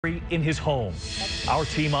in his home. Our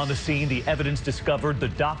team on the scene, the evidence discovered, the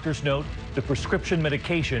doctor's note, the prescription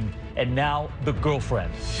medication, and now the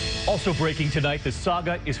girlfriend. Also breaking tonight, the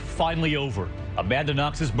saga is finally over. Amanda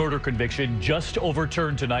Knox's murder conviction just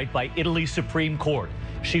overturned tonight by Italy's Supreme Court.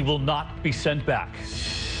 She will not be sent back.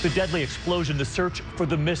 The deadly explosion, the search for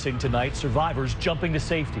the missing tonight, survivors jumping to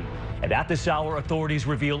safety. And at this hour, authorities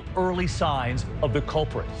reveal early signs of the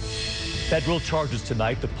culprit. Federal charges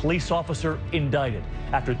tonight, the police officer indicted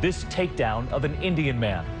after this takedown of an Indian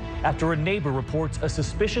man, after a neighbor reports a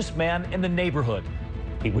suspicious man in the neighborhood.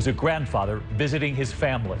 He was a grandfather visiting his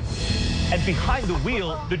family. And behind the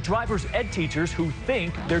wheel, the driver's ed teachers who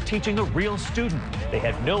think they're teaching a real student. They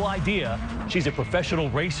had no idea she's a professional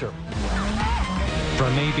racer.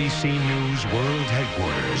 From ABC News World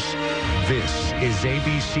Headquarters, this is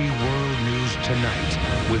ABC World News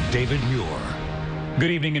Tonight with David Muir. Good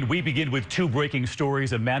evening, and we begin with two breaking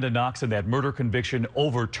stories. Amanda Knox and that murder conviction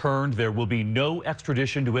overturned. There will be no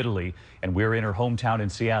extradition to Italy, and we're in her hometown in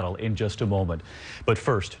Seattle in just a moment. But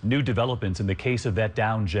first, new developments in the case of that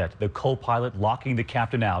downed jet, the co-pilot locking the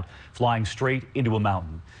captain out, flying straight into a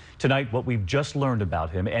mountain. Tonight, what we've just learned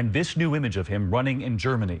about him and this new image of him running in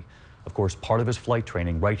Germany. Of course, part of his flight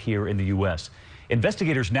training right here in the U.S.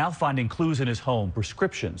 Investigators now finding clues in his home,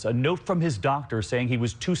 prescriptions, a note from his doctor saying he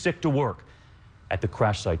was too sick to work. At the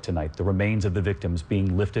crash site tonight, the remains of the victims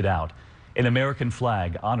being lifted out. An American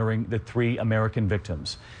flag honoring the 3 American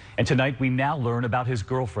victims. And tonight, we now learn about his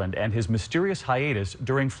girlfriend and his mysterious hiatus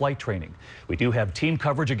during flight training. We do have team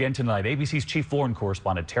coverage again tonight. ABC's chief foreign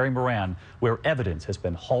correspondent, Terry Moran, where evidence has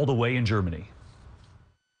been hauled away in Germany.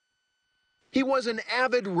 He was an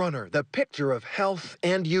avid runner, the picture of health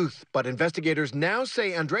and youth. But investigators now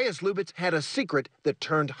say Andreas Lubitz had a secret that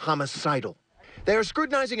turned homicidal. They are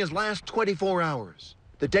scrutinizing his last 24 hours.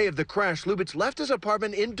 The day of the crash, Lubitz left his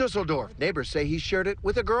apartment in Dusseldorf. Neighbors say he shared it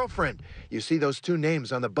with a girlfriend. You see those 2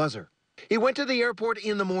 names on the buzzer. He went to the airport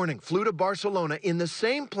in the morning, flew to Barcelona in the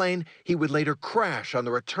same plane he would later crash on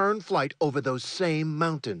the return flight over those same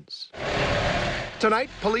mountains. Tonight,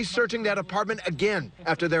 police searching that apartment again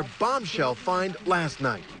after their bombshell find last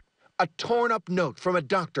night. A torn-up note from a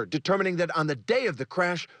doctor determining that on the day of the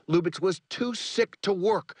crash, Lubitz was too sick to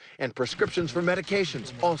work, and prescriptions for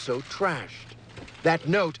medications also trashed. That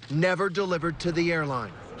note never delivered to the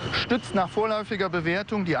airline. Stützt nach vorläufiger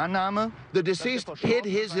Bewertung die Annahme. The deceased hid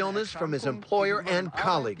his illness from his employer and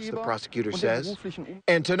colleagues, the prosecutor says.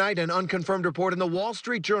 And tonight, an unconfirmed report in the Wall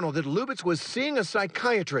Street Journal that Lubitz was seeing a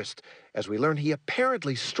psychiatrist. As we learn, he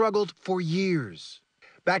apparently struggled for years.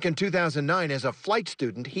 Back in 2009, as a flight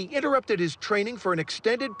student, he interrupted his training for an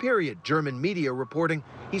extended period. German media reporting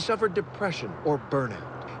he suffered depression or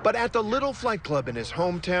burnout. But at the little flight club in his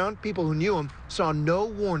hometown, people who knew him saw no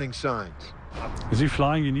warning signs. As you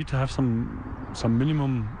flying, you need to have some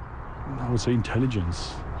minimum, I would say,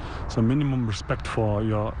 intelligence, some minimum respect for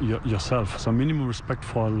yourself, some minimum respect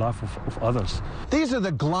for the life of others. These are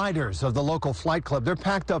the gliders of the local flight club. They're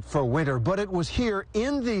packed up for winter, but it was here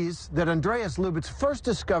in these that Andreas Lubitz first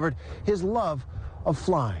discovered his love of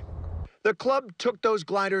flying. The club took those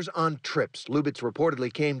gliders on trips. Lubitz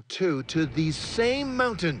reportedly came to these same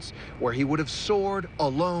mountains where he would have soared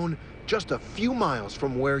alone just a few miles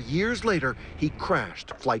from where years later he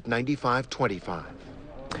crashed Flight 9525.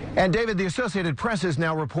 And David, the Associated Press is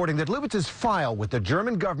now reporting that Lubitz's file with the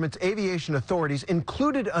German government's aviation authorities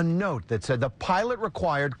included a note that said the pilot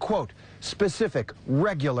required, quote, specific,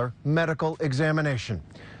 regular medical examination.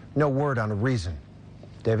 No word on a reason.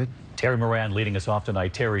 David? Terry Moran leading us off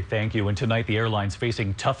tonight. Terry, thank you. And tonight, the airline's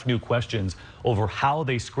facing tough new questions over how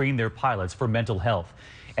they screen their pilots for mental health.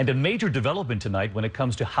 And a major development tonight when it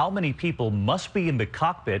comes to how many people must be in the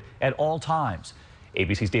cockpit at all times.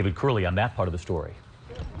 ABC's David Curley on that part of the story.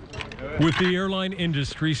 With the airline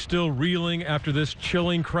industry still reeling after this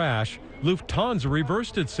chilling crash, Lufthansa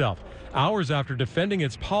reversed itself. Hours after defending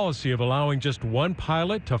its policy of allowing just 1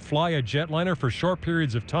 pilot to fly a jetliner for short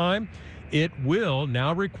periods of time, it will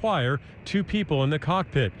now require 2 people in the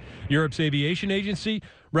cockpit. Europe's aviation agency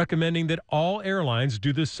recommending that all airlines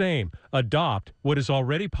do the same, adopt what is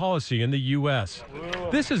already policy in the U.S.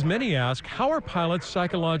 This, as many ask, how are pilots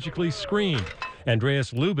psychologically screened?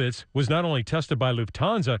 Andreas Lubitz was not only tested by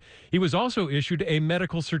Lufthansa, he was also issued a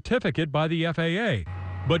medical certificate by the FAA.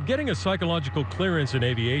 But getting a psychological clearance in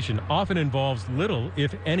aviation often involves little,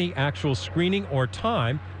 if any, actual screening or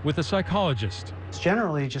time with a psychologist. It's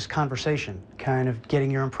generally just conversation, kind of getting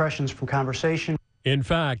your impressions from conversation. In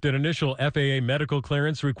fact, an initial FAA medical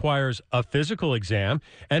clearance requires a physical exam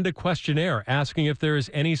and a questionnaire asking if there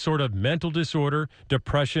is any sort of mental disorder,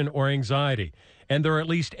 depression, or anxiety. And there are at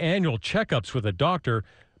least annual checkups with a doctor,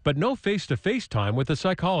 but no face-to-face time with a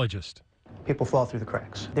psychologist. People fall through the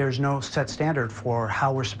cracks. There's no set standard for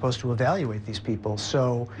how we're supposed to evaluate these people.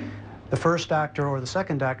 So the first doctor or the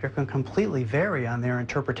second doctor can completely vary on their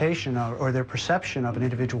interpretation or their perception of an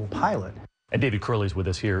individual pilot. And David Curley's with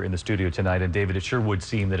us here in the studio tonight. And David, it sure would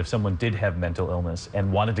seem that if someone did have mental illness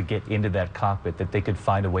and wanted to get into that cockpit, that they could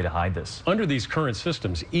find a way to hide this. Under these current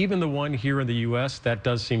systems, even the one here in the U.S., that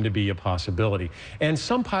does seem to be a possibility. And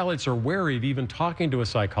some pilots are wary of even talking to a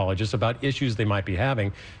psychologist about issues they might be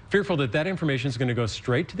having, fearful that that information is going to go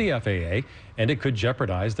straight to the FAA and it could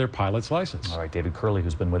jeopardize their pilot's license. All right, David Curley,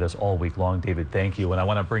 who's been with us all week long. David, thank you. And I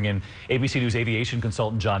want to bring in ABC News aviation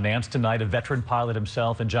consultant John Nance tonight, a veteran pilot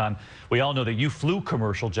himself. And John, we all know that you flew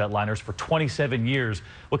commercial jetliners for 27 years.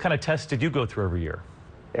 What kind of tests did you go through every year?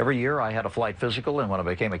 Every year I had a flight physical, and when I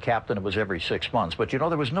became a captain, it was every 6 months. But, you know,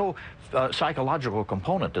 there was no psychological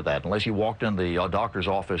component to that. Unless you walked in the doctor's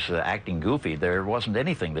office acting goofy, there wasn't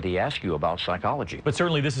anything that he asked you about psychology. But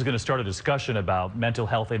certainly this is going to start a discussion about mental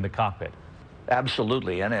health in the cockpit.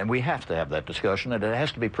 Absolutely, and we have to have that discussion, and it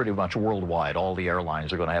has to be pretty much worldwide. All the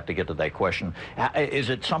airlines are going to have to get to that question. Is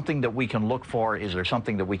it something that we can look for? Is there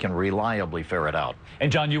something that we can reliably ferret out? And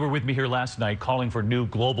John, you were with me here last night calling for new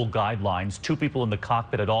global guidelines, 2 people in the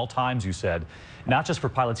cockpit at all times, you said, not just for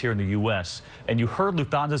pilots here in the U.S. And you heard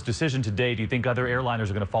Lufthansa's decision today. Do you think other airliners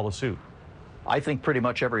are going to follow suit? I think pretty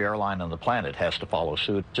much every airline on the planet has to follow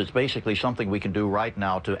suit. It's basically something we can do right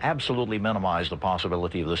now to absolutely minimize the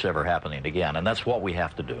possibility of this ever happening again, and that's what we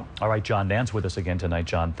have to do. All right, John Nance with us again tonight.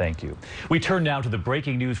 John, thank you. We turn now to the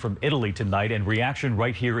breaking news from Italy tonight and reaction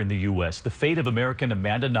right here in the U.S. The fate of American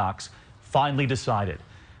Amanda Knox finally decided.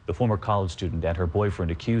 The former college student and her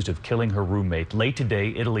boyfriend accused of killing her roommate. Late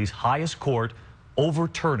today, Italy's highest court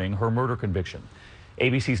overturning her murder conviction.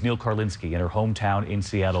 ABC's Neil Karlinski in her hometown in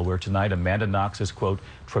Seattle, where tonight Amanda Knox is, quote,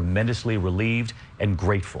 tremendously relieved and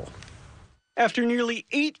grateful. After nearly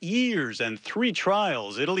 8 years and 3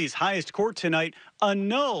 trials, Italy's highest court tonight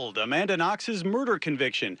annulled Amanda Knox's murder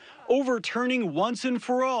conviction, overturning once and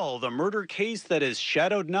for all the murder case that has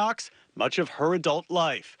shadowed Knox much of her adult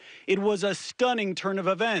life. It was a stunning turn of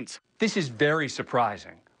events. This is very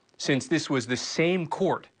surprising, since this was the same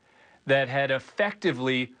court that had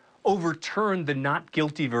effectively overturned the not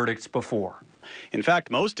guilty verdicts before. In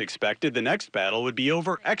fact, most expected the next battle would be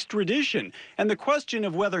over extradition and the question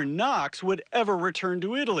of whether Knox would ever return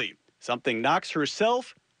to Italy, something Knox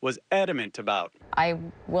herself was adamant about. I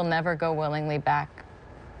will never go willingly back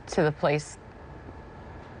to the place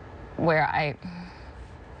where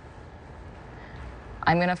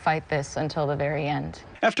I'm going to fight this until the very end.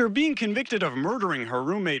 After being convicted of murdering her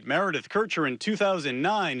roommate Meredith Kircher in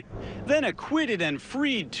 2009, then acquitted and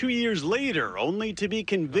freed 2 years later, only to be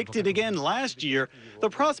convicted again last year, the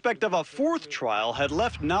prospect of a 4th trial had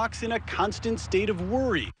left Knox in a constant state of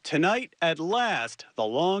worry. Tonight, at last, the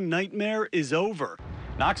long nightmare is over.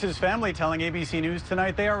 Knox's family telling ABC News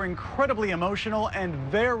tonight they are incredibly emotional and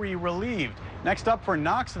very relieved. Next up for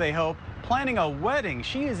Knox, they hope, planning a wedding.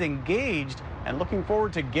 She is engaged and looking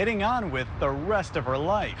forward to getting on with the rest of her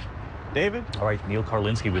life. David? All right, Neil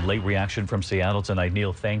Karlinski with late reaction from Seattle tonight.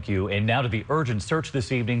 Neil, thank you. And now to the urgent search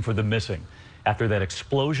this evening for the missing. After that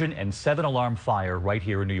explosion and 7-alarm fire right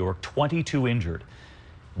here in New York, 22 injured.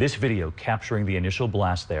 This video capturing the initial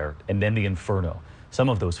blast there and then the inferno. Some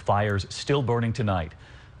of those fires still burning tonight.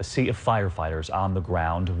 A sea of firefighters on the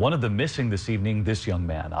ground. One of them missing this evening, this young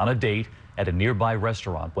man on a date at a nearby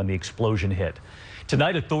restaurant when the explosion hit.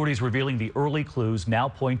 Tonight, authorities revealing the early clues now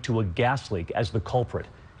point to a gas leak as the culprit.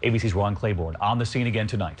 ABC's Ron Claiborne on the scene again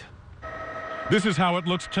tonight. This is how it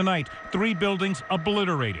looks tonight. 3 buildings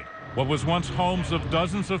obliterated. What was once homes of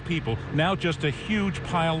dozens of people, now just a huge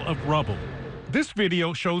pile of rubble. This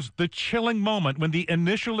video shows the chilling moment when the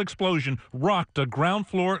initial explosion rocked a ground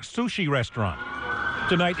floor sushi restaurant.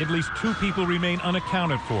 Tonight, at least 2 people remain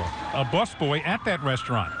unaccounted for. A busboy at that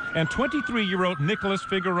restaurant and 23-year-old Nicholas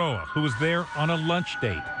Figueroa, who was there on a lunch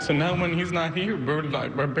date. So now when he's not here,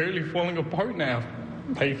 we're barely falling apart now.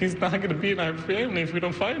 Like, he's not going to be in our family if we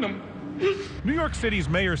don't find him. New York City's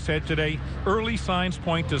mayor said today early signs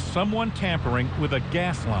point to someone tampering with a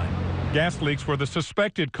gas line. Gas leaks were the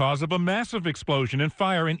suspected cause of a massive explosion and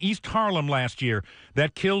fire in East Harlem last year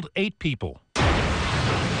that killed 8 people.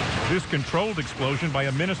 This controlled explosion by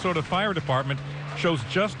a Minnesota fire department shows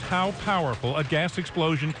just how powerful a gas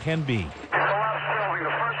explosion can be. Collapsed building. The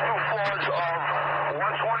first 2 floors of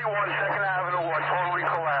 121 2nd Avenue are totally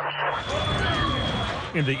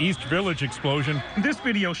collapsed. In the East Village explosion, this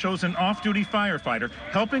video shows an off-duty firefighter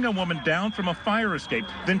helping a woman down from a fire escape,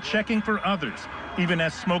 then checking for others, even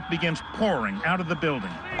as smoke begins pouring out of the building.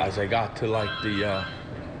 As I got to like the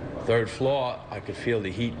third floor, I could feel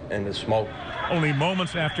the heat and the smoke. Only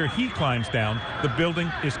moments after he climbs down, the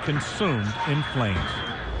building is consumed in flames.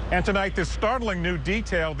 And tonight, this startling new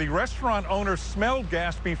detail: the restaurant owner smelled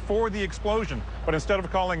gas before the explosion, but instead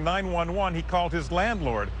of calling 911, he called his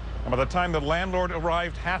landlord. And by the time the landlord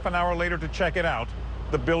arrived half an hour later to check it out,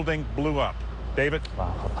 the building blew up. David?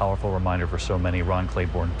 Wow, a powerful reminder for so many. Ron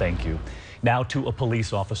Claiborne, thank you. Now to a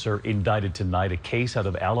police officer indicted tonight, a case out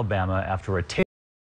of Alabama after a